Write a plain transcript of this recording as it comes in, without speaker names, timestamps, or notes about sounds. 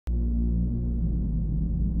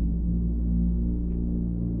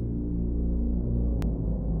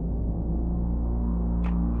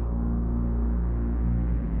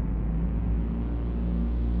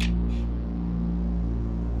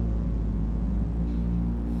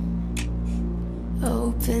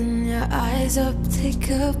Open your eyes up, take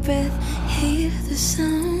a breath, hear the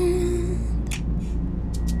sound.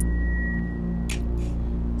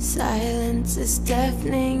 Silence is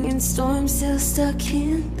deafening and storms still stuck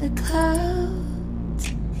in the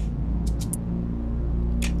clouds.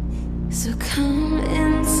 So come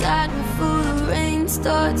inside before the rain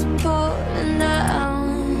starts pouring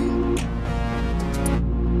down.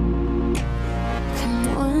 Come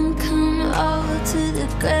on, come over to the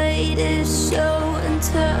greatest show in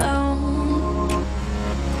town.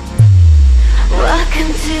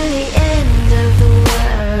 Welcome to the end of the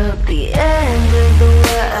world, the end of the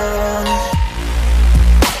world.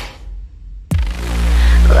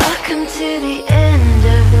 Welcome to the end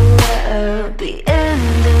of the world, the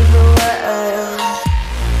end of the world.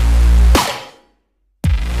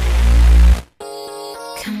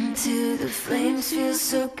 Come to the flames, feel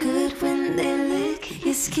so good when they lick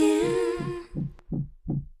your skin.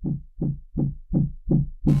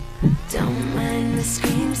 Don't mind the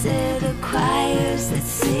screams, they're the choirs that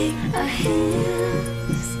sing our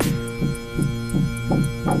hymns.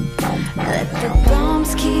 Let the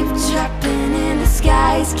bombs keep dropping and the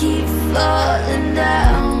skies keep falling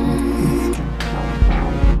down.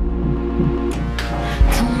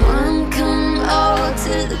 Come on, come over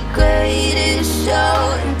to the greatest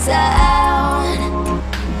show in town.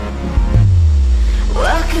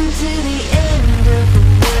 Welcome to the end of the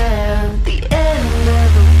world, the end of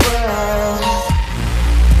the world.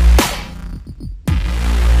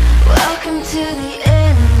 Welcome to the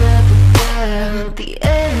end of the world, the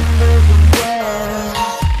end of the world.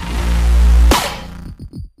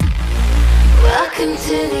 Welcome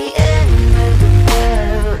to the end of the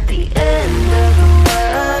world, the end of the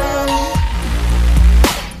world.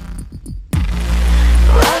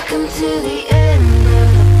 Welcome to the end of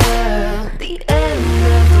the world, the end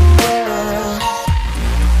of the world.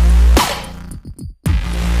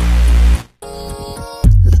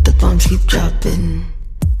 Let the bombs keep dropping,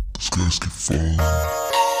 the skies keep falling.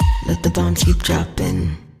 let the bombs keep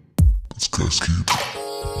dropping, The skies keep.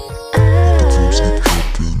 Let the bombs keep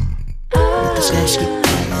dropping. let the skies keep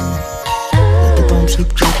falling, let the bombs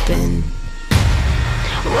keep dropping.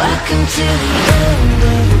 Welcome to the end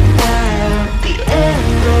of the world, the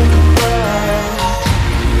end of the world.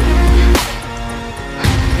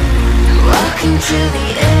 Welcome to the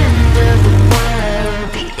end.